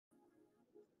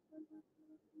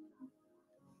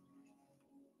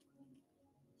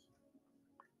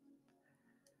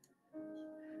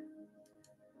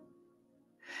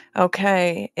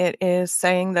Okay, it is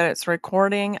saying that it's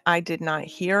recording. I did not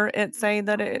hear it say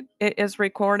that it is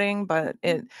recording, but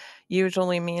it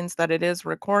usually means that it is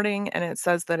recording, and it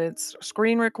says that it's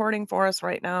screen recording for us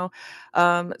right now.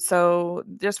 So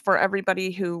just for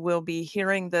everybody who will be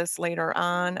hearing this later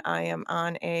on, I am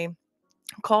on a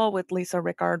call with Lisa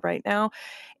Rickard right now,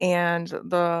 and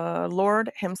the Lord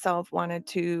Himself wanted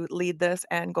to lead this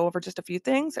and go over just a few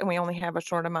things, and we only have a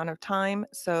short amount of time.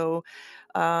 So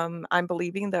I'm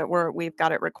believing that we've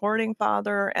got it recording,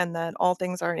 Father, and that all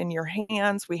things are in your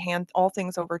hands. We hand all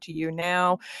things over to you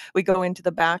now. We go into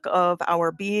the back of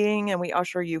our being and we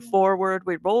usher you forward.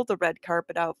 We roll the red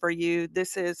carpet out for you.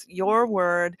 This is your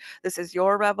word. This is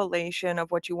your revelation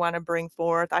of what you want to bring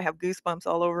forth. I have goosebumps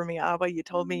all over me, Abba. You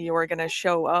told me you were going to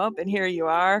show up, and here you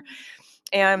are.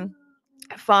 And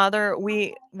Father,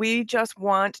 we just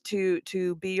want to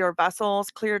be your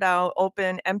vessels, cleared out,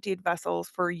 open, emptied vessels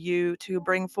for you to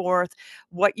bring forth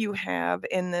what you have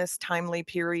in this timely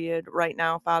period right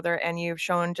now, Father. And you've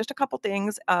shown just a couple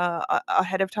things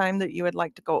ahead of time that you would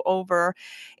like to go over.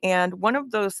 And one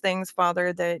of those things,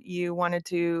 Father, that you wanted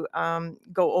to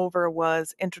go over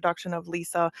was introduction of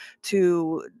Lisa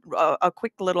to a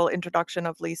quick little introduction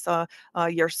of Lisa,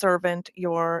 your servant,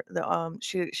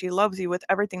 she loves you with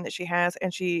everything that she has,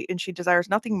 and she desires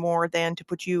nothing more than to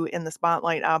put you in the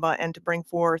spotlight, Abba, and to bring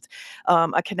forth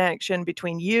a connection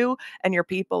between you and your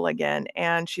people again.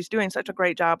 And she's doing such a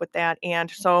great job with that. And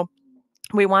so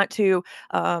we want to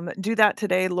do that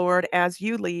today, Lord, as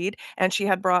you lead. And she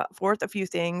had brought forth a few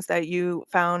things that you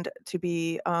found to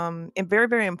be very,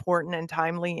 very important and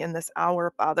timely in this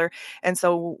hour, Father. And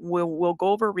so we'll go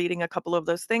over reading a couple of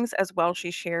those things as well.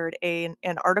 She shared an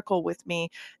article with me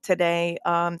today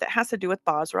that has to do with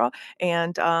Basra,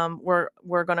 and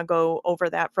we're going to go over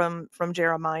that from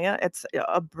Jeremiah. It's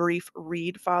a brief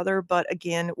read, Father, but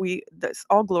again, this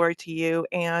all glory to you,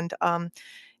 and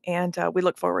we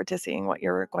look forward to seeing what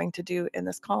you're going to do in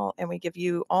this call. And we give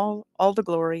you all the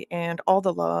glory and all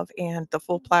the love and the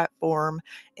full platform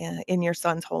in your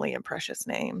son's holy and precious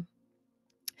name.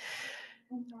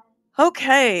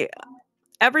 Okay,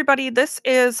 everybody, this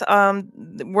is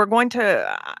we're going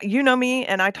to you know me,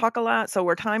 and I talk a lot, so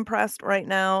we're time pressed right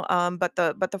now, but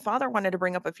the father wanted to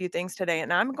bring up a few things today,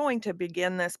 and I'm going to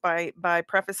begin this by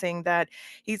prefacing that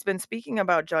he's been speaking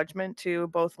about judgment to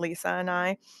both Lisa and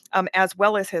I, as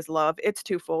well as his love. It's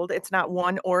twofold. It's not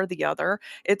one or the other.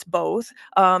 It's both.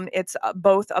 It's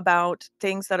both about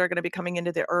things that are going to be coming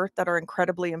into the earth that are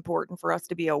incredibly important for us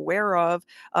to be aware of,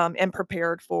 and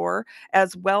prepared for,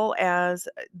 as well as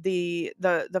the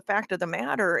fact of the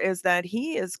matter is that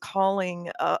he is calling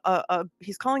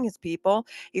he's calling his people.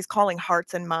 He's calling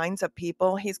hearts and minds of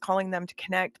people. He's calling them to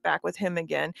connect back with him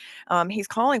again. He's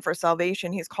calling for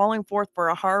salvation. He's calling forth for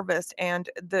a harvest. And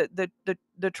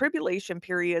the tribulation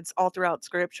periods all throughout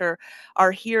Scripture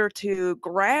are here to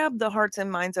grab the hearts and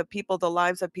minds of people, the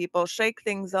lives of people, shake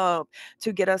things up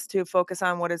to get us to focus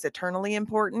on what is eternally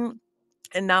important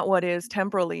and not what is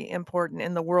temporally important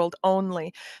in the world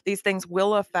only. These things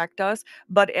will affect us,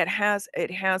 but it has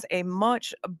a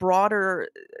much broader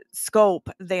scope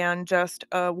than just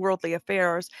worldly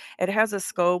affairs. It has a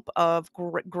scope of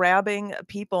grabbing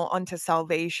people unto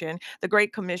salvation. The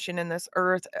Great Commission in this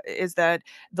earth is that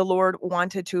the Lord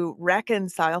wanted to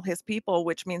reconcile His people,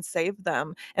 which means save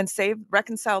them, and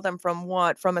reconcile them from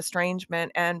what? From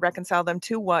estrangement, and reconcile them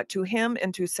to what? To Him,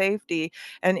 and to safety,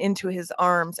 and into His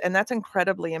arms. And that's incredibly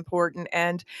important.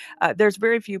 And there's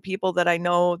very few people that I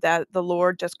know that the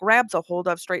Lord just grabs a hold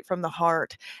of straight from the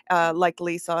heart, like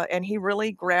Lisa. And He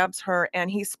really grabs her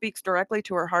and He speaks directly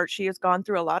to her heart. She has gone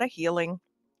through a lot of healing.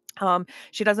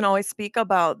 She doesn't always speak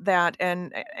about that,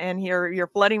 and you're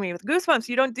flooding me with goosebumps.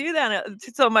 You don't do that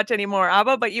so much anymore,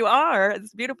 Abba, but you are.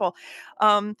 It's beautiful.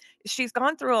 Um, she's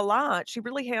gone through a lot. She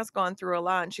really has gone through a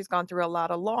lot, and she's gone through a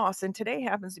lot of loss. And today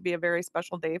happens to be a very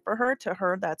special day for her. To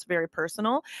her, that's very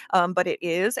personal, but it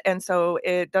is, and so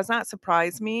it does not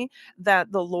surprise me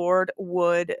that the Lord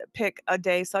would pick a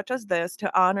day such as this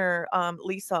to honor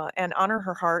Lisa and honor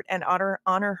her heart and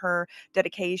honor her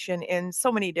dedication in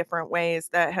so many different ways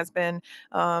that has been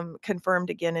confirmed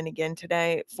again and again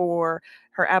today, for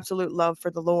her absolute love for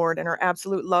the Lord and her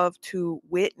absolute love to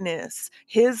witness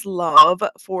His love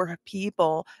for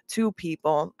people to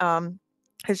people.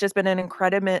 It's just been an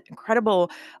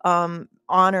incredible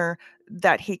honor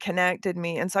that he connected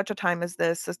me in such a time as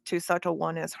this to such a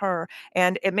one as her.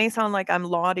 And it may sound like I'm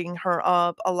lauding her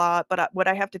up a lot, but what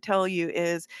I have to tell you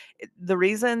is the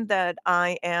reason that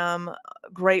I am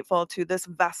grateful to this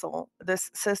vessel,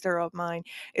 this sister of mine,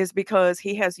 is because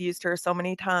he has used her so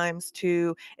many times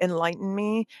to enlighten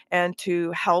me and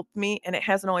to help me. And it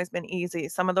hasn't always been easy.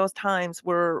 Some of those times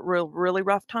were really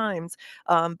rough times.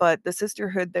 But the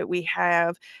sisterhood that we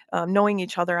have, knowing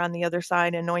each other on the other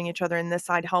side and knowing each other in this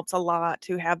side helps a lot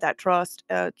to have that trust,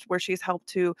 where she's helped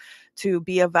to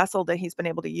be a vessel that he's been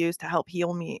able to use to help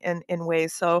heal me in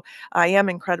ways. So I am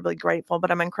incredibly grateful,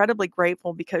 but I'm incredibly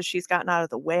grateful because she's gotten out of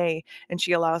the way and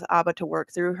she allows Abba to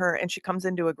work through her and she comes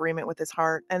into agreement with his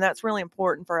heart. And that's really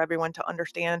important for everyone to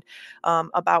understand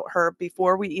about her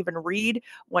before we even read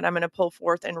what I'm going to pull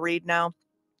forth and read now,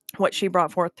 what she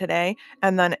brought forth today,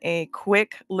 and then a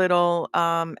quick little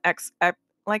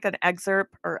like an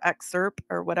excerpt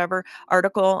or whatever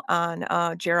article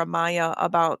on Jeremiah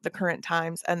about the current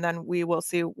times, and then we will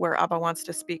see where Abba wants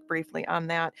to speak briefly on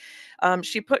that.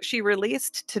 She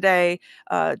released today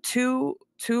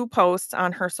two posts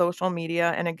on her social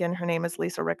media, and again, her name is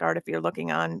Lisa Rickard. If you're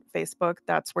looking on Facebook,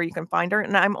 that's where you can find her.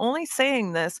 And I'm only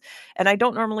saying this, and I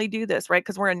don't normally do this, right?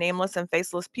 Because we're a nameless and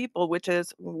faceless people, which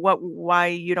is why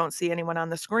you don't see anyone on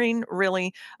the screen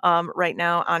really right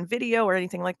now on video or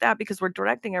anything like that, because we're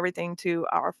directing everything to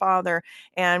our Father.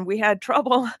 And we had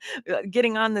trouble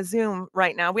getting on the Zoom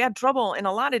right now. We had trouble in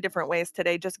a lot of different ways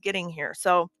today just getting here.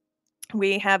 So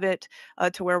we have it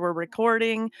to where we're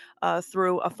recording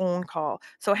through a phone call.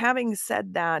 So, having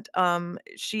said that,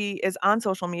 she is on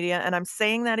social media, and I'm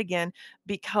saying that again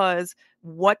because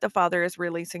what the Father is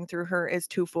releasing through her is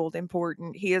twofold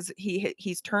important. He's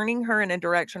turning her in a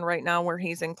direction right now where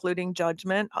he's including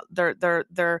judgment.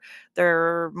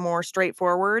 They're more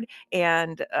straightforward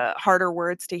and harder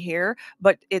words to hear,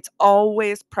 but it's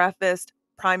always prefaced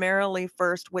primarily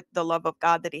first with the love of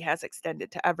God that he has extended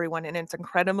to everyone. And it's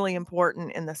incredibly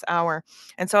important in this hour.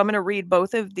 And so I'm going to read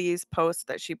both of these posts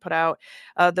that she put out.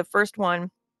 The first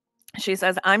one, she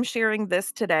says, I'm sharing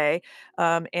this today.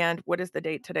 And what is the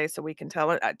date today so we can tell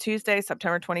it? Tuesday,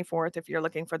 September 24th, if you're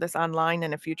looking for this online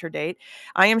in a future date.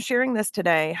 I am sharing this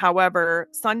today. However,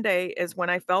 Sunday is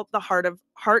when I felt the heart of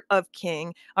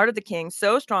the king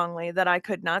so strongly that I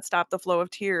could not stop the flow of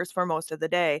tears for most of the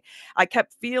day. I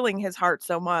kept feeling his heart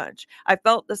so much. I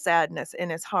felt the sadness in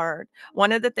his heart.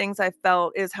 One of the things I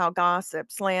felt is how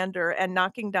gossip, slander, and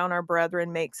knocking down our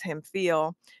brethren makes him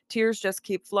feel. Tears just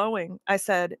keep flowing. I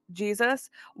said, Jesus,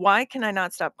 why can I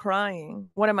not stop crying?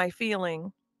 What am I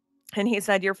feeling? And he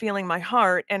said, you're feeling my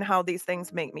heart and how these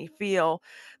things make me feel.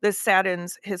 This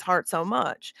saddens his heart so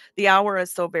much. The hour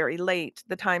is so very late.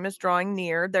 The time is drawing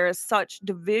near. There is such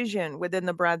division within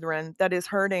the brethren that is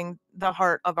hurting the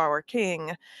heart of our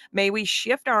King. May we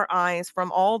shift our eyes from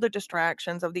all the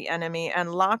distractions of the enemy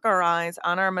and lock our eyes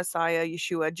on our Messiah,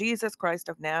 Yeshua, Jesus Christ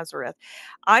of Nazareth.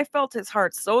 I felt his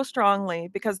heart so strongly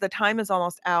because the time is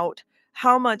almost out.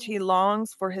 How much he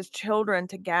longs for his children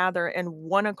to gather in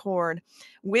one accord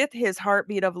with his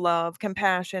heartbeat of love,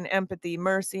 compassion, empathy,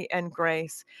 mercy, and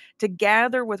grace, to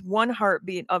gather with one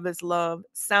heartbeat of his love,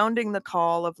 sounding the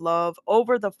call of love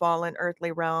over the fallen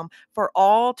earthly realm, for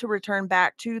all to return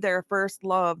back to their first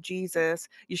love, Jesus,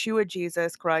 Yeshua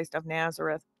Jesus Christ of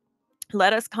Nazareth.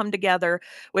 Let us come together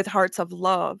with hearts of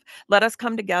love. Let us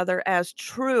come together as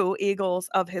true eagles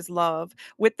of his love,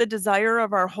 with the desire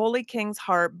of our holy King's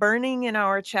heart burning in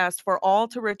our chest for all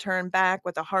to return back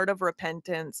with a heart of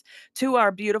repentance to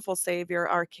our beautiful Savior,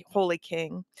 our holy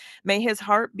King. May his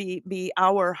heartbeat be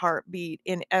our heartbeat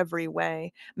in every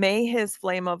way. May his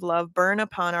flame of love burn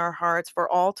upon our hearts for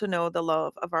all to know the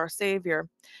love of our Savior.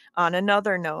 On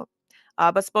another note,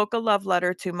 Abba spoke a love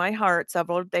letter to my heart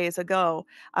several days ago.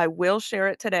 I will share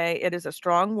it today. It is a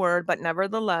strong word, but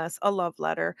nevertheless a love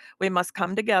letter. We must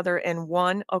come together in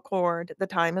one accord. The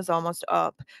time is almost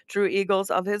up. True eagles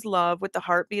of his love, with the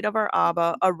heartbeat of our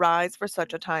Abba, arise for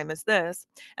such a time as this.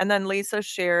 And then Lisa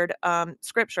shared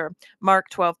scripture, Mark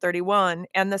 12:31.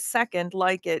 And the second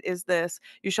like it is this: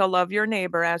 you shall love your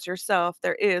neighbor as yourself.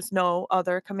 There is no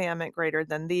other commandment greater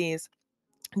than these.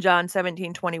 John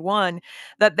 17:21,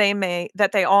 that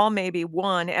they all may be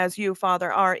one, as you,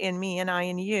 Father, are in me and I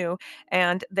in you,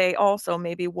 and they also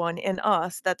may be one in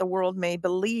us, that the world may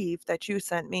believe that you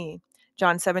sent me.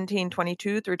 John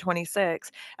 17:22-26.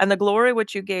 And the glory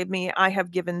which you gave me, I have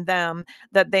given them,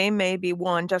 that they may be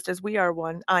one, just as we are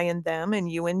one, I and them,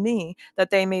 and you and me,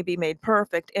 that they may be made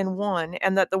perfect in one,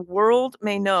 and that the world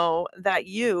may know that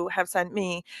you have sent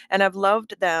me, and have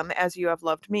loved them as you have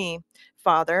loved me.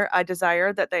 Father, I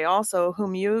desire that they also,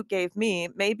 whom you gave me,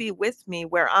 may be with me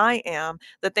where I am,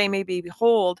 that they may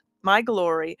behold my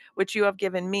glory, which you have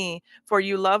given me, for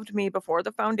you loved me before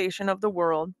the foundation of the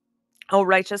world. O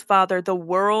righteous Father, the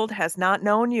world has not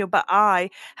known you, but I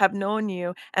have known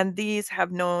you, and these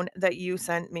have known that you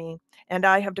sent me. And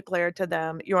I have declared to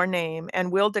them your name,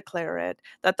 and will declare it,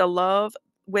 that the love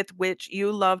with which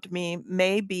you loved me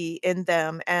may be in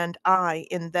them, and I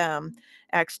in them.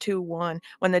 Acts 2:1.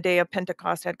 When the day of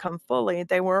Pentecost had come fully,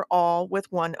 they were all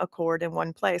with one accord in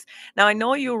one place. Now, I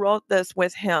know you wrote this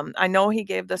with him. I know he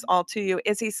gave this all to you.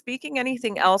 Is he speaking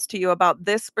anything else to you about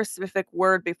this specific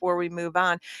word before we move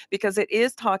on? Because it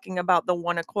is talking about the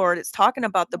one accord. It's talking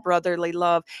about the brotherly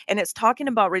love, and it's talking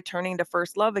about returning to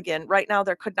first love again. Right now,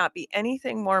 there could not be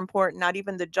anything more important, not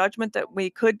even the judgment that we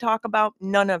could talk about,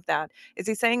 none of that. Is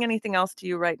he saying anything else to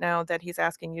you right now that he's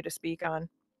asking you to speak on?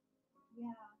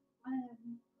 Yeah.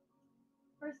 Um,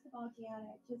 First of all,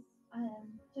 Janet, just I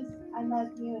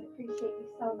love you and appreciate you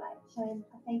so much, and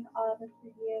I thank Abba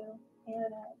for you,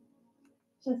 and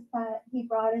just that He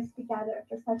brought us together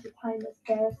for such a time as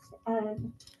this,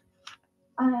 and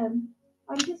um,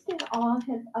 I'm just in awe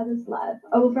of His love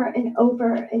over and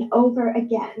over and over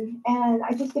again, and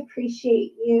I just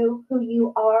appreciate you, who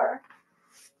you are,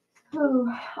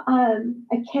 who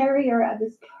a carrier of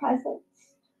His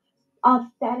presence,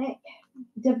 authentic,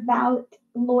 devout,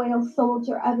 loyal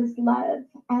soldier of His love.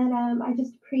 And I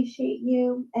just appreciate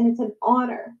you. And it's an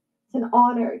honor. It's an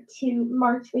honor to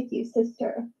march with you,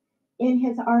 sister, in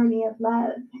His army of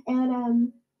love.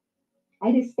 And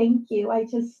I just thank you. I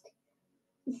just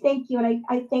thank you. And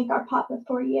I thank our Papa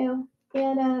for you.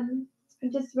 And I'm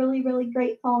just really, really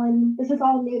grateful. And this is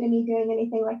all new to me doing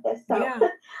anything like this. So Yeah.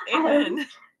 um,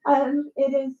 Amen.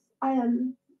 it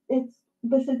is,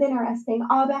 this is interesting.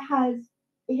 Abba has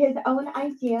his own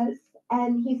ideas,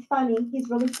 and he's funny. He's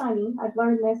really funny. I've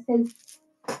learned this. His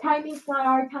timing's not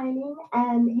our timing,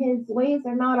 and his ways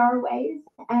are not our ways.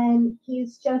 And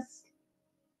he's our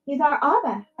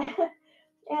Abba.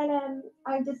 And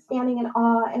I'm just standing in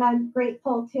awe, and I'm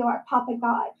grateful to our Papa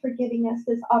God for giving us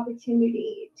this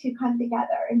opportunity to come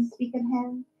together and speak of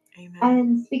Him Amen.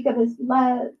 and speak of His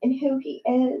love and who He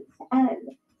is.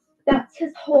 And that's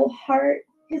His whole heart.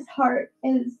 His heart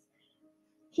is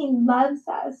He loves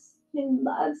us. He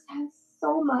loves us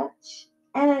so much.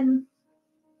 And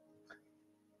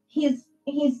he's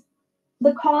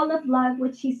the call of love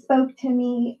which He spoke to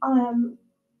me.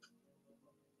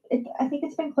 I think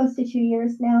it's been close to 2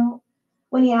 years now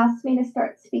when He asked me to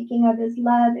start speaking of His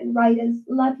love and write His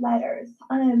love letters.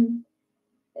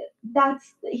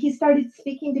 He started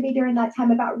speaking to me during that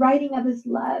time about writing of His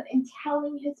love and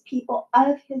telling His people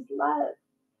of His love.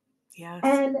 Yes.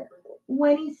 And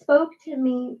when He spoke to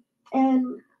me,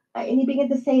 and He began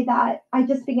to say that, I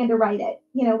just began to write it.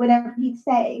 Whatever He'd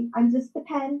say, I'm just the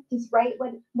pen, just write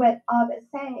what Abba is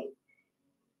saying.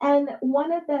 And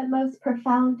one of the most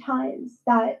profound times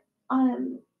that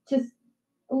just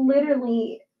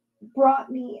literally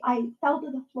brought me, I fell to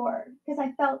the floor because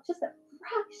I felt just a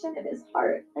fraction of His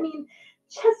heart. I mean,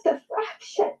 just a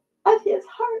fraction of His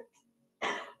heart.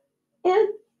 And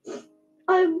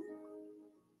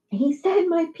He said,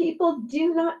 my people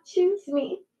do not choose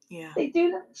me. Yeah. They do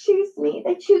not choose me.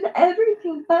 They choose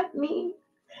everything but me.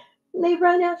 They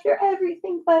run after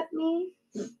everything but me.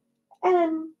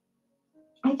 And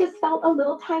I just felt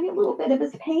a tiny little bit of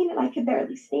His pain, and I could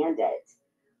barely stand it.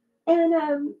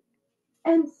 And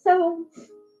so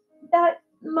that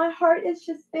my heart has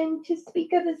just been to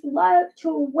speak of His love, to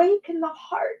awaken the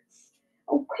hearts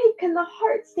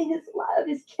to His love,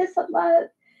 His kiss of love.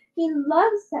 He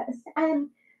loves us, and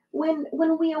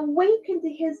when we awaken to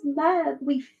His love,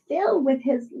 we fill with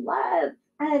His love,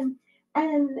 and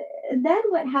then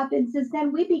what happens is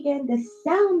then we begin to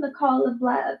sound the call of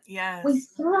love. Yes. We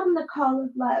sound the call of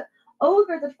love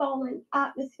over the fallen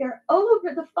atmosphere,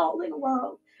 over the fallen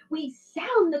world. We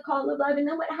sound the call of love, and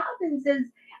then what happens is,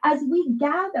 as we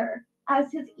gather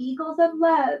as His eagles of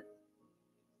love,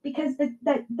 because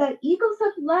the eagles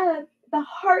of love, the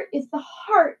heart is the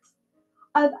heart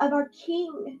of our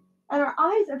King, and our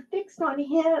eyes are fixed on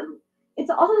Him. It's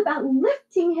all about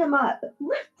lifting Him up,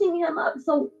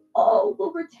 so all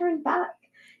will return back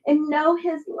and know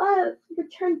His love,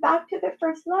 return back to their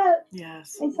first love.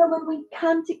 Yes. And so when we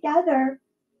come together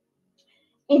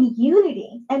in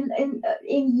unity, and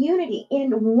in unity,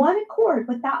 in one accord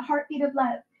with that heartbeat of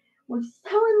love, we're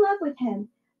so in love with him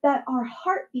that our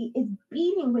heartbeat is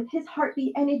beating with his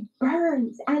heartbeat, and it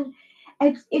burns, and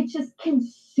it just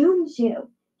consumes you.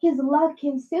 His love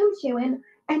consumes you,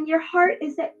 and your heart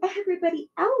is that everybody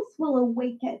else will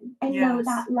awaken and know Yes.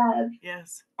 that love.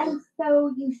 Yes. And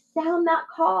so you sound that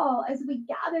call as we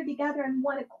gather together in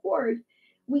one accord.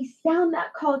 We sound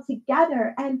that call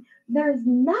together, and there's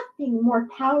nothing more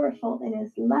powerful than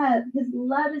his love. His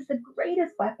love is the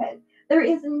greatest weapon. There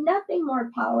is nothing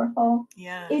more powerful. It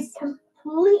Yes.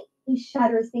 completely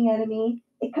shatters the enemy.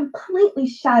 It completely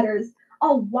shatters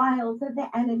all wiles of the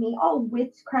enemy, all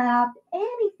witchcraft,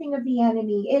 anything of the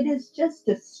enemy. It is just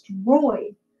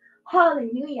destroyed.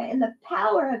 Hallelujah. In the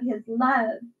power of his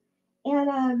love.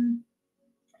 And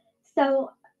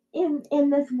so in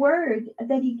this word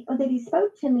that he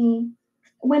spoke to me,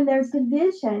 when there's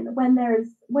division, when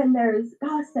there's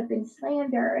gossip and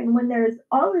slander, and when there's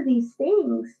all of these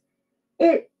things,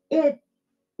 it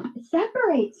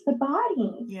separates the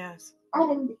body, Yes.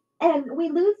 and we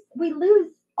lose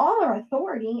all our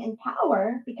authority and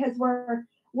power, because we're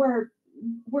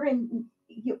we're in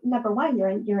number one,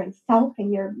 you're in self,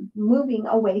 and you're moving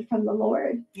away from the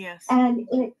Lord, Yes. and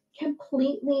it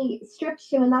completely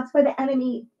strips you. And that's why the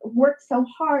enemy works so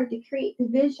hard to create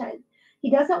division. He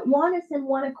doesn't want us in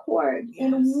one accord,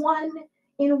 in Yes. one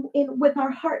in with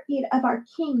our heartbeat of our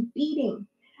King beating,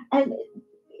 and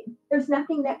there's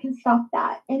nothing that can stop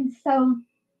that. And so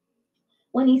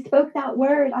when he spoke that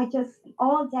word, I just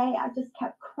all day I just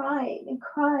kept crying and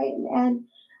crying,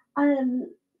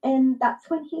 and that's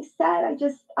when he said,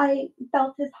 I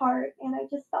felt his heart, and I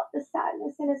just felt the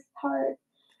sadness in his heart,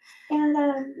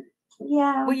 and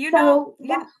yeah, Well, so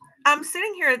that, I'm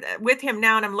sitting here with him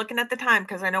now, and I'm looking at the time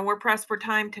because I know we're pressed for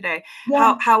time today.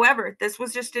 yeah, However, this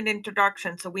was just an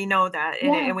introduction, so we know that,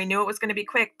 yeah, and we knew it was going to be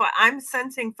quick. But I'm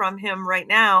sensing from him right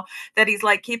now that he's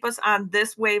like, keep us on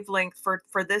this wavelength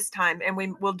for this time, and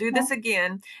we'll do yeah, this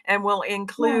again, and we'll yeah,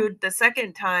 include the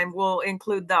second time. We'll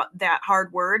include that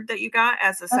hard word that you got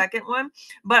as the uh, second one.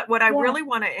 But what I yeah, really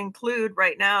want to include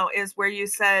right now is where you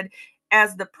said,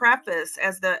 as the preface,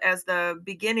 as the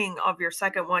beginning of your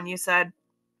second one, you said,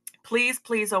 please,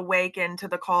 please awaken to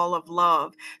the call of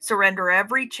love. Surrender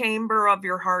every chamber of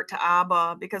your heart to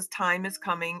Abba, because time is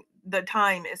coming. The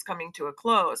time is coming to a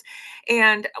close.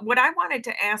 And what I wanted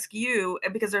to ask you,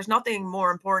 because there's nothing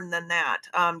more important than that,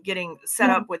 getting set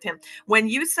yeah, up with him. When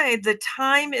you say the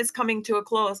time is coming to a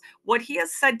close, what he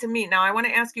has said to me, now I want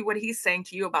to ask you what he's saying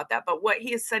to you about that, but what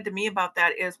he has said to me about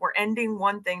that is, we're ending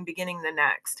one thing, beginning the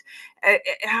next.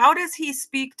 How does he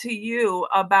speak to you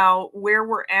about where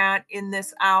we're at in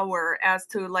this hour, as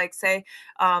to, like, say,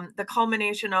 the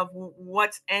culmination of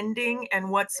what's ending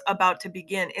and what's about to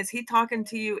begin? Is he talking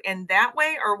to you in that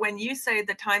way, or when you say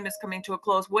the time is coming to a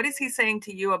close, what is he saying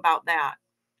to you about that?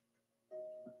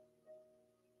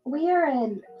 we are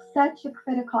in such a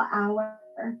critical hour,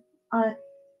 uh,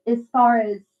 as far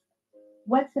as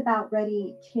what's about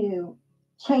ready to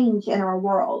change in our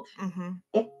world. Hmm.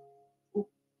 It,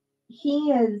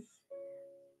 he is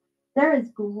There is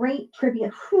great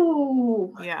trivia.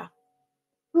 Whew, Yeah.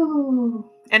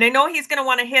 whew. And I know he's going to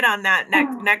want to hit on that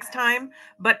Oh, next time,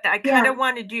 but I kind yeah, of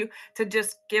wanted you to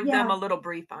just give them yeah, a little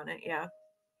brief on it. Yeah.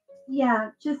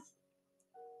 yeah. Just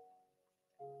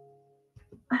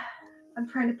I'm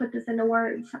trying to put this into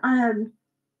words.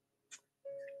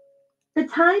 The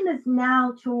time is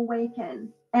now to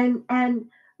awaken and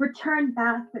return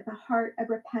back with a heart of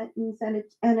repentance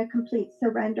and a complete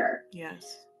surrender,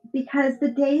 Yes. because the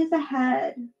days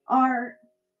ahead are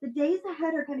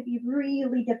going to be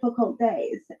really difficult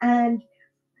days, and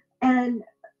and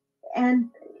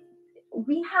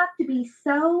we have to be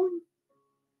so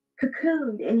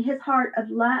cocooned in his heart of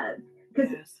love,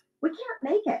 because Yes. we can't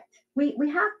make it. We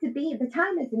have to be. The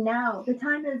time is now. The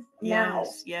time is now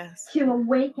Yes. Yes. to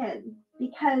awaken,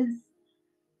 because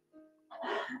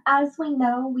as we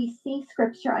know, we see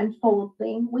scripture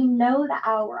unfolding. We know the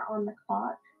hour on the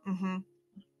clock, Hmm.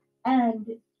 and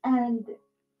and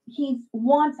he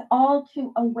wants all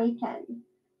to awaken,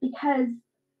 because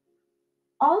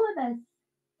all of us,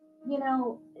 you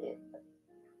know,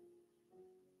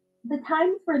 the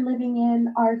times we're living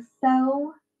in are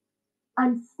so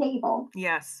unstable,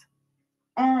 Yes.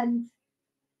 and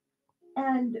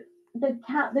and the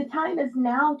time is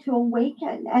now to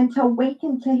awaken, and to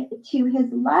awaken to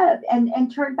his love,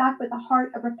 and turn back with a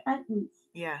heart of repentance,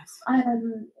 Yes.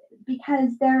 um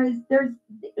because there's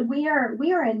we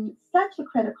are in such a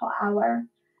critical hour,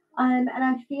 and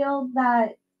I feel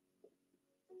that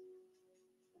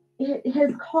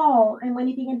his call, and when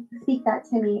he began to speak that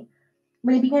to me,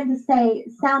 when he began to say,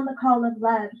 sound the call of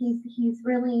love, he's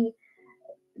really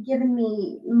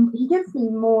he gives me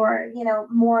more,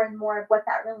 more and more of what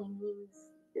that really means.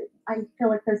 I feel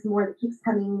like there's more that keeps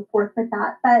coming forth with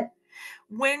that. But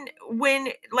when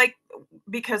like,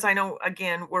 because I know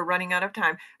again we're running out of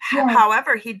time. yes,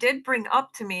 However, he did bring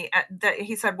up to me that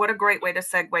he said, "What a great way to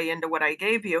segue into what I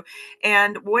gave you."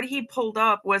 And what he pulled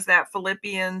up was that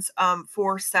Philippians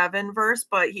 4:7 verse,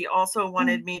 but he also mm,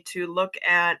 wanted me to look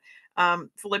at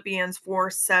Philippians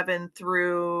 4:7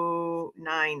 through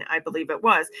 9, I believe it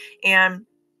was, and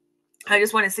I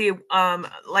just want to see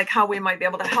like how we might be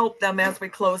able to help them as we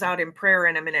close out in prayer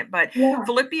in a minute. But yeah,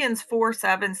 Philippians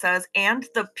 4:7 says, "And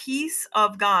the peace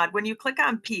of God." When you click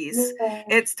on peace, yeah,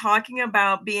 it's talking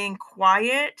about being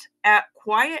quietness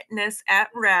at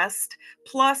rest,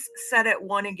 plus set at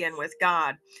one again with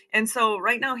God. And so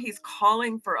right now he's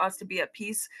calling for us to be at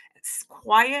peace,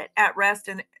 quiet, at rest,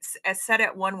 and set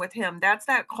at one with him. That's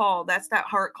that call. That's that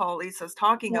heart call Lisa's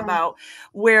talking yeah, about,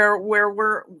 where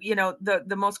we're,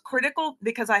 the most critical,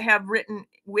 because I have written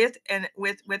with and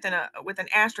with an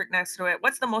asterisk next to it,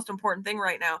 what's the most important thing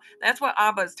right now? That's what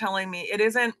Abba is telling me. It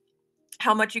isn't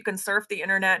how much you can surf the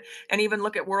internet and even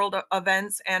look at world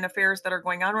events and affairs that are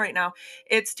going on right now.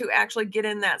 It's to actually get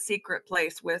in that secret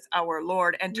place with our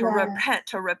Lord and to yes,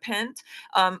 repent,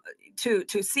 um, to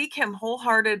seek him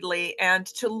wholeheartedly, and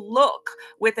to look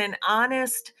with an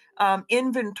honest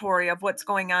inventory of what's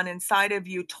going on inside of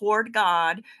you toward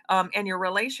God, and your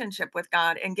relationship with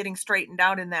God, and getting straightened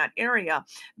out in that area,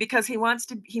 because he wants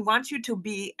you to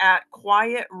be at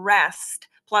quiet rest,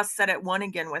 plus set at one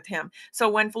again with him. So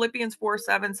when Philippians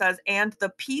 4:7 says, "And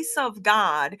the peace of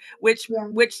God, yeah,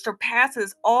 which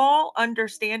surpasses all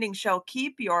understanding, shall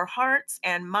keep your hearts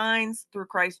and minds through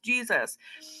Christ Jesus."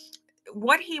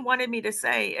 What he wanted me to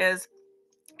say is,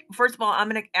 first of all,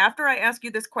 after I ask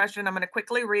you this question, I'm gonna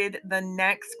quickly read the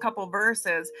next couple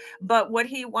verses. But what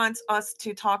he wants us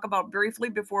to talk about briefly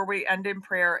before we end in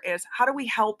prayer is, how do we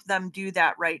help them do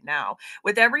that right now?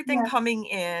 With everything yes, coming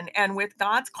in, and with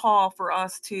God's call for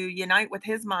us to unite with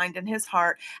his mind and his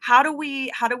heart, how do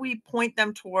we point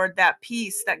them toward that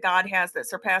peace that God has, that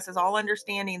surpasses all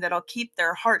understanding, that'll keep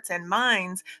their hearts and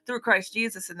minds through Christ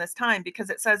Jesus in this time? Because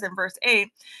it says in verse 8,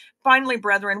 "Finally,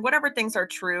 brethren, whatever things are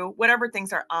true, whatever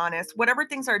things are honest, whatever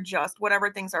things are just, whatever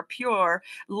things are pure,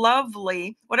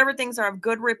 lovely, whatever things are of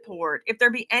good report, if there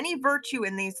be any virtue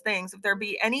in these things, if there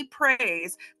be any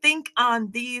praise, think on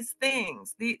these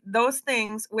things, those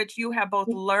things which you have both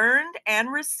learned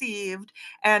and received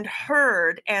and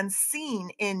heard and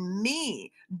seen in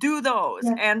me. Do those,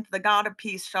 yeah, and the God of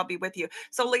peace shall be with you."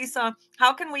 So, Lisa,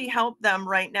 how can we help them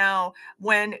right now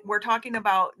when we're talking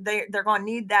about they're going to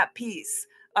need that peace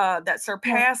that yeah,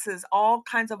 surpasses all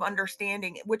kinds of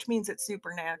understanding, which means it's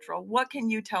supernatural? What can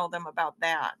you tell them about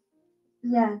that?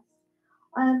 yes.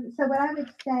 So what I would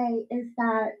say is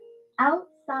that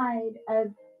outside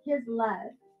of his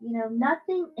love,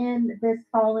 nothing in this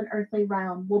fallen earthly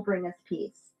realm will bring us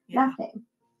peace. Yeah. Nothing.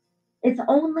 It's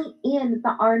only in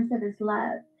the arms of his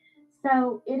love.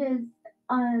 So it is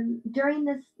during,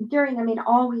 I mean,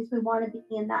 always we want to be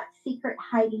in that secret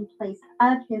hiding place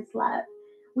of his love.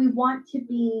 We want to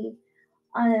be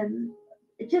um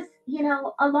just,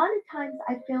 a lot of times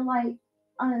I feel like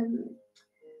um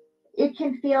it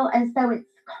can feel as though it's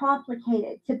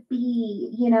complicated to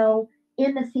be,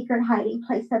 in the secret hiding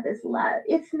place of his love.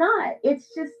 It's not.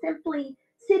 It's just simply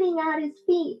sitting at his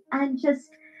feet and just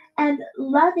and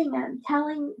loving him,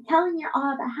 telling your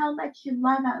Abba how much you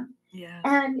love him. Yes.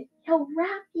 And he'll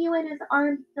wrap you in his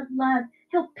arms of love.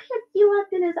 He'll pick you up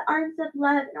in his arms of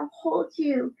love and he'll hold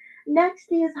you next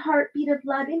to his heartbeat of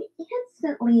love. And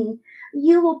instantly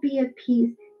you will be at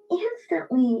peace.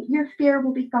 Instantly your fear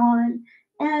will be gone.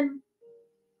 And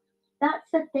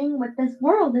that's the thing with this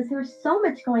world is there's so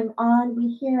much going on.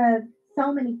 We hear of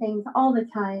so many things all the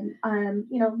time.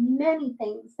 Many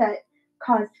things that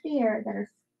cause fear, that are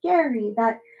scary,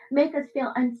 that make us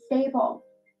feel unstable.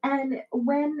 And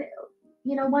when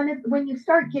you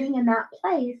start getting in that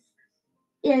place,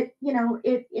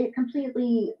 it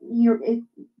completely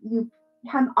you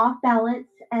come off balance,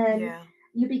 and Yeah.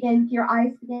 your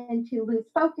eyes begin to lose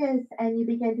focus, and you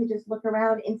begin to just look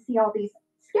around and see all these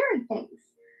scary things.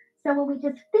 So when we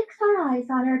just fix our eyes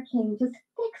on our king, just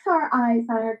fix our eyes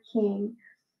on our king,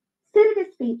 sit at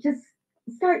his feet, just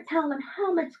start telling him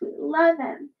how much we love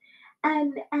him,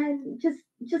 and just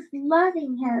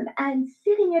loving him and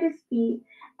sitting at his feet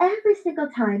every single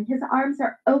time. His arms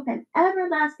are open,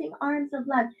 everlasting arms of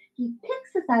love. He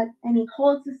picks us up and he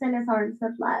holds us in his arms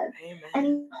of love, and Amen.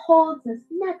 he holds us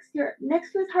next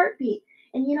to his heartbeat.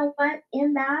 And you know what?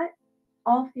 In that,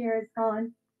 all fear is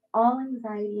gone, all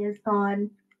anxiety is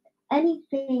gone,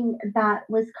 anything that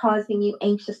was causing you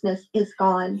anxiousness is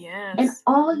gone. And Yes.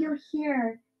 all you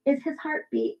hear is his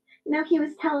heartbeat. He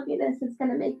was telling me this. It's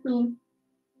going to make me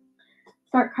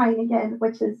start crying again,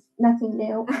 which is nothing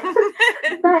new.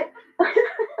 But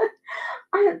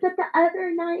but the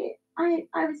other night, I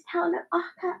was telling him,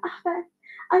 Abba,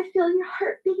 I feel your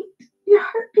heartbeat,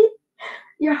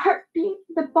 your heartbeat,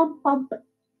 the bump, bump,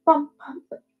 bump, bump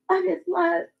of his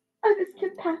love, of his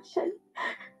compassion,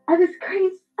 of his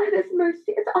grace, of his mercy.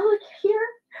 It's all I could hear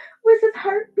was his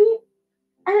heartbeat.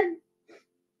 And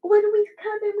when we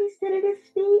come and we sit at his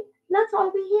feet, that's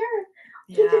all we hear.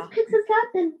 He Yeah. just picks us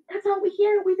up, and that's all we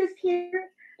hear. We just hear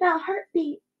that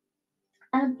heartbeat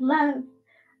of love,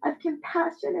 of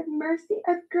compassion, of mercy,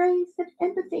 of grace, of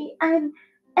empathy, and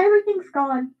everything's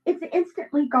gone. It's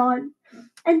instantly gone.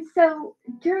 And so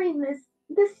during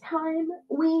this time,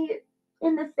 we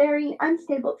in this very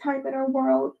unstable time in our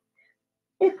world,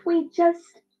 if we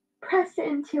just press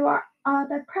into our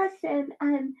Abba, press in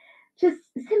and just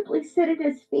simply sit at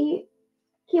his feet,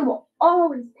 he will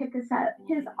always pick us up.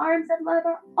 His arms of love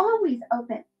are always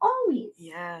open. Always.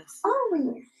 Yes.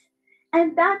 Always.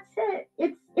 And that's it.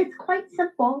 It's quite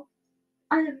simple.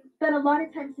 But a lot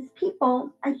of times as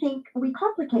people, I think we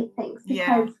complicate things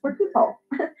Yeah. because we're people.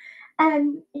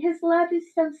 And his love is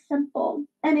so simple,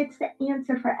 and it's the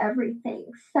answer for everything.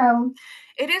 So,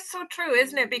 It is so true,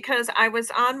 isn't it? Because I was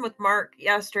on with Mark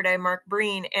yesterday, Mark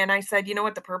Breen, and I said, you know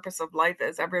what the purpose of life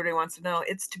is? Everybody wants to know.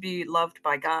 It's to be loved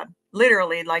by God.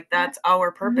 Literally, like that's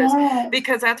our purpose. yes,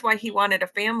 Because that's why he wanted a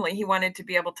family. He wanted to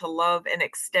be able to love and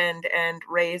extend and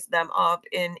raise them up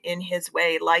in his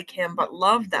way, like him, but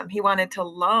love them. He wanted to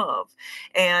love.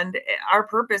 And our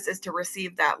purpose is to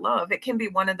receive that love. It can be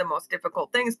one of the most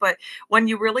difficult things, but when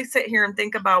you really sit here and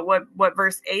think about what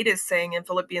verse 8 is saying in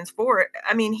Philippians 4,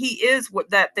 I mean, he is what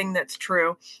that thing that's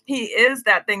true. He is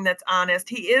that thing that's honest.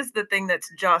 He is the thing that's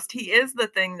just. He is the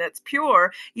thing that's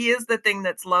pure. He is the thing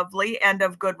that's lovely and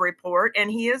of good report, and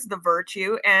he is the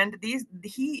virtue, and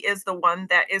he is the one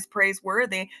that is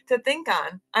praiseworthy to think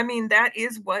on. I mean, that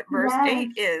is what verse 8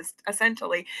 yes, is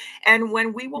essentially. And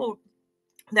when we will,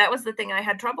 that was the thing I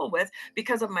had trouble with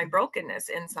because of my brokenness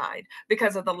inside,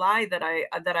 because of the lie that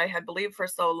I had believed for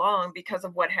so long, because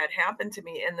of what had happened to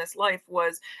me in this life.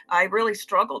 Was I really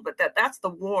struggled with that. That's the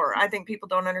war. I think people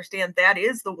don't understand that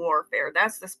is the warfare.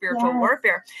 That's the spiritual yes,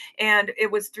 warfare. And it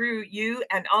was through you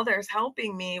and others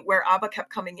helping me where Abba kept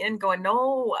coming in going,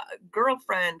 no,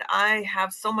 girlfriend, I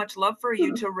have so much love for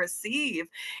you to receive.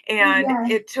 And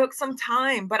yes, it took some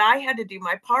time, but I had to do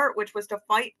my part, which was to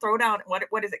fight, throw down,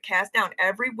 what is it, cast down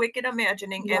every wicked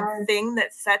imagining and yes, thing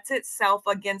that sets itself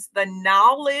against the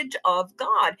knowledge of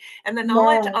God. And the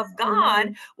knowledge yes, of God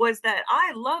amen. was that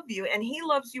I love you and he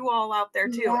loves you all out there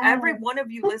too. Every Yes, one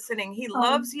of you listening, he um,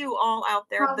 loves you all out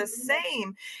there the hallelujah.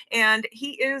 same. And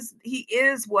he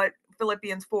is what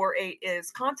Philippians 4:8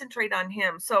 is. Concentrate on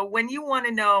him. So when you want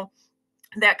to know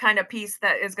that kind of peace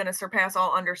that is going to surpass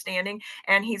all understanding,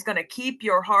 and he's going to keep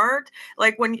your heart,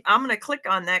 like when I'm going to click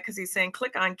on that because he's saying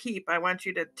click on keep. I want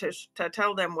you to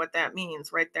tell them what that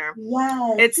means right there.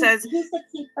 Yes, It says he's the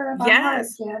keeper of our heart,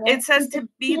 yes, it Janet. says He's the to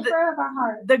be keeper of our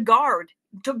heart. the guard,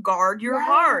 to guard your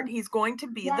heart. Yes, He's going to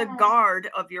be the yes, guard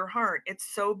of your heart. It's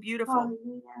so beautiful.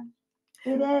 hallelujah.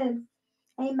 It is.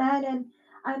 Amen. And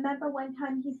I remember one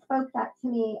time he spoke that to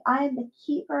me. I am the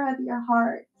keeper of your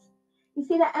heart. You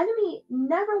see, the enemy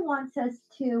never wants us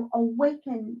to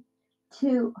awaken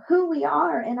to who we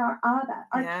are in our Abba,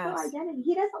 our true Yes. identity.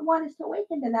 He doesn't want us to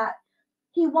awaken to that.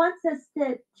 He wants us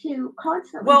to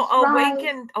constantly Well, strive.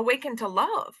 awaken to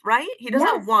love, right? He doesn't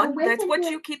Yes, want, that's awaken what to,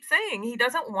 you keep saying. He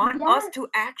doesn't want us yes, to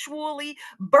actually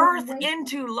birth awaken.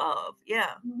 into love.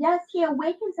 Yeah. Yes, he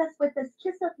awakens us with this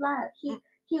kiss of love. Mm,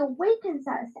 He awakens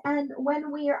us. And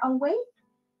when we are awake,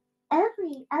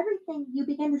 everything you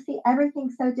begin to see everything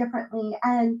so differently,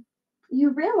 and you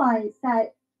realize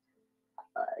that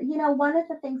one of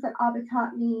the things that Abba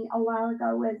taught me a while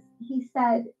ago was he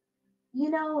said,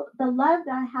 the love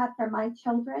that I have for my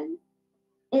children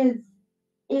is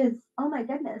oh my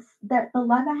goodness, that the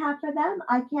love I have for them,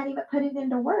 I can't even put it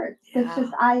into words. It's yeah.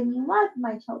 just I love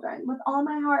my children with all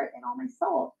my heart and all my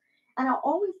soul, and I'll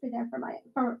always be there for my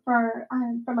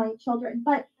children.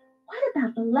 But what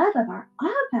about the love of our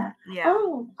Abba? Yeah.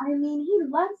 Oh, I mean, he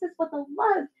loves us with a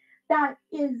love that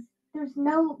is there's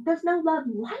no love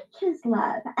like his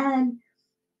love, and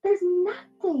there's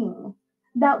nothing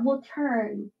that will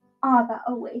turn Abba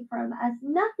away from us.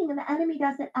 Nothing, and the enemy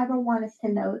doesn't ever want us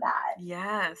to know that.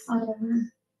 Yes.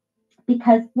 Um,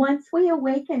 because once we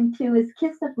awaken to his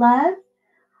kiss of love,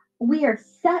 we are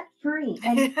set free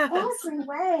in Yes. every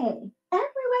way.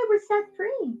 Every way we're set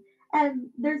free. And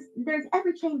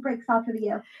every chain breaks off of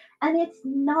you. And it's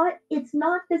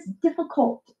not this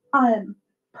difficult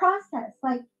process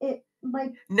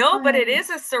No, but it is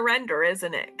a surrender,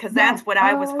 isn't it? Because yes, that's what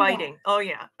I was oh yes, fighting. Oh,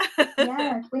 yeah.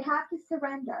 yes, we have to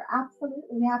surrender. Absolutely.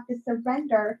 We have to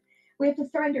surrender. We have to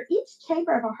surrender each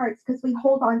chamber of our hearts because we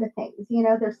hold on to things.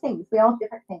 There's things. We all have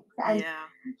different things. And Yeah.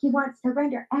 he wants to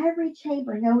surrender every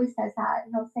chamber. He always says that.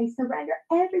 And he'll say, surrender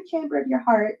every chamber of your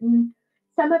heart. And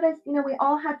some of us, we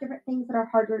all have different things that are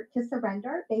harder to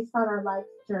surrender based on our life's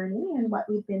journey and what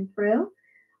we've been through.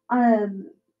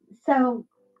 So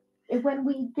when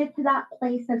we get to that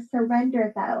place of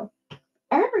surrender, though,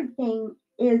 everything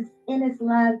is in his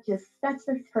love just sets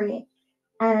us free,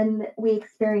 and we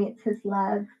experience his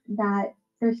love. That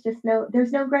there's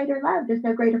no greater love, there's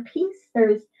no greater peace,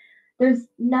 there's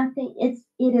nothing.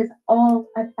 It is all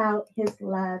about his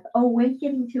love,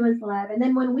 awakening to his love. And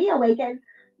then when we awaken,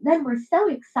 then we're so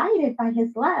excited by his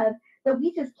love that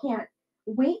we just can't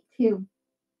wait to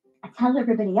tell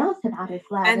everybody else about his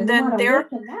love, And and we want then to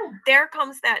awaken them. there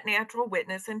comes that natural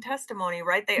witness and testimony,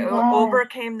 right? They Yes,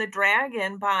 overcame the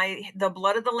dragon by the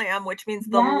blood of the lamb, which means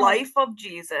the yes. life of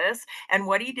Jesus and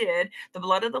what he did, the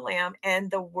blood of the lamb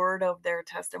and the word of their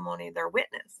testimony, their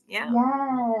witness. Yeah.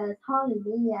 Yes,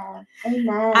 hallelujah.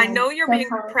 I Amen. know you're So being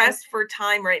powerful. pressed for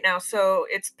time right now, so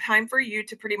it's time for you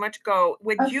to pretty much go.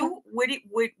 Okay.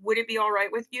 Would it be all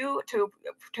right with you to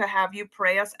have you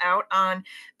pray us out on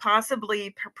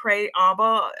possibly pray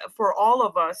Abba for all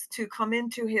of us to come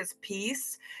into his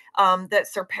peace that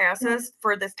Yes, surpasses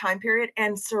for this time period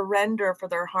and surrender for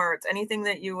their hearts? Anything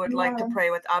that you would like to yes, pray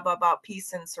with Abba about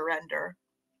peace and surrender?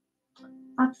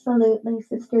 absolutely,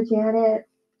 Sister Janet.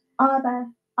 Abba,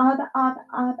 Abba, Abba,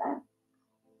 Abba.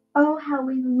 Oh, how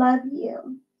we love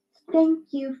you.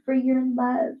 Thank you for your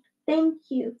love. Thank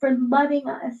you for loving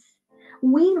us.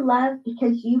 We love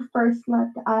because you first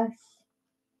loved us.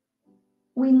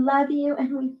 We love you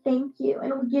and we thank you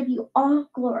and we give you all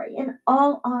glory and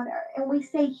all honor. And we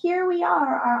say, here we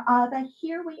are, our Abba,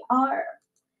 here we are.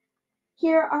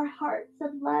 Hear our hearts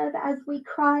of love as we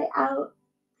cry out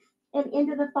and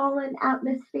into the fallen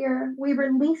atmosphere. We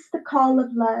release the call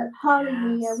of love.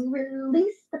 Hallelujah. Yes. We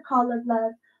release the call of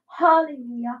love.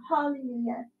 Hallelujah.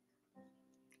 Hallelujah.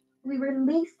 We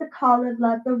release the call of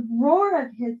love, the roar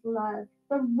of his love,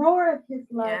 the roar of his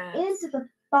love Yes. into the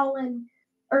fallen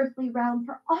earthly realm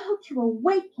for all to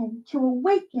awaken, to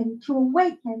awaken, to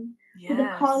awaken to the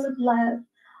call Yes. of love.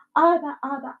 Abba,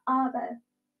 Abba, Abba.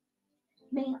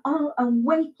 May all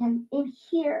awaken and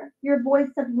hear your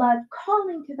voice of love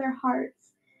calling to their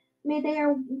hearts. May they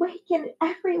awaken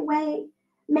every way.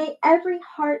 May every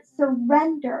heart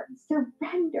surrender,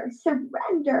 surrender,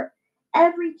 surrender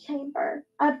every chamber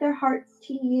of their hearts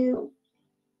to you.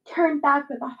 Turn back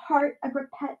with a heart of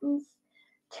repentance.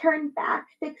 Turn back,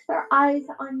 fix their eyes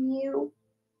on you,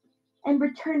 and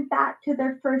return back to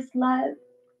their first love.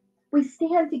 We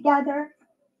stand together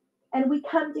and we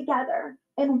come together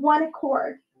in one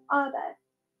accord, Abba,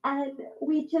 and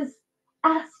we just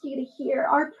ask you to hear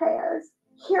our prayers.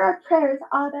 Hear our prayers,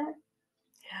 Abba.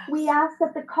 We Yes. ask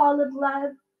that the call of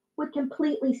love would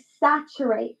completely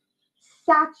saturate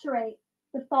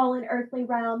the fallen earthly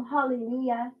realm.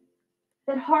 Hallelujah.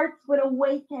 That hearts would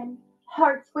awaken,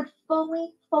 hearts would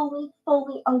fully, fully,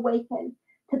 fully awaken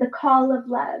to the call of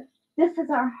love. This is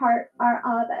our heart, our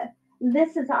Abba.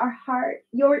 This is our heart,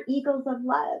 your eagles of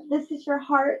love. This is your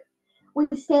heart. We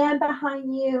stand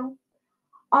behind you,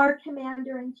 our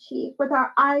commander in chief, with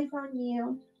our eyes on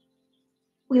you.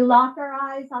 We lock our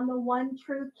eyes on the one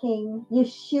true King,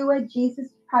 Yeshua, Jesus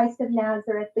Christ of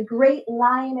Nazareth, the great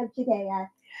Lion of Judea,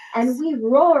 and Yes. we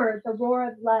roar the roar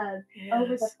of love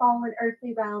over the Yes. fallen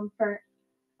earthly realm for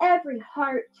every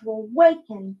heart to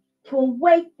awaken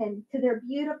to their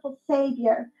beautiful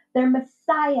Savior, their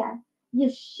Messiah,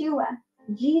 Yeshua,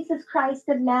 Jesus Christ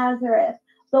of Nazareth,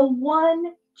 the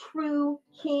one true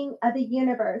King of the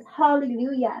universe.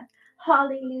 Hallelujah.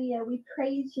 Hallelujah. We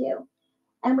praise you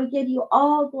and we give you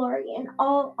all glory and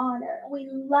all honor. We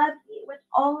love you with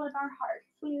all of our hearts.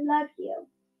 We love you.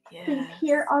 Please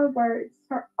hear Yes. our words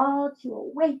for all to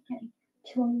awaken,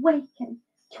 to awaken,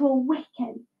 to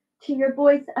awaken to your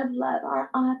voice of love, our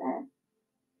Abba.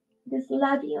 Just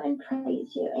love you and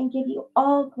praise you and give you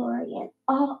all glory and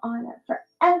all honor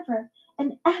forever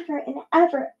and ever and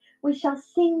ever. We shall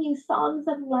sing you songs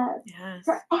of love Yes.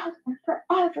 forever,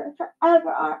 forever, forever,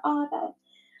 our Abba.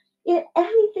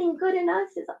 Anything good in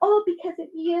us is all because of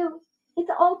you. It's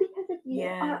all because of you,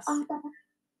 our Yes. Abba.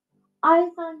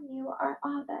 Eyes on you, our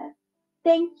Abba.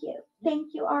 Thank you.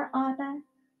 Thank you, our Abba.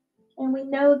 And we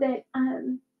know that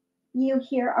you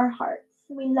hear our hearts.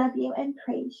 We love you and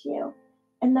praise you.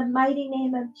 In the mighty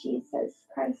name of Jesus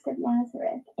Christ of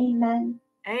Nazareth. Amen.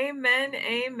 Amen,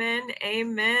 amen,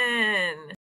 amen.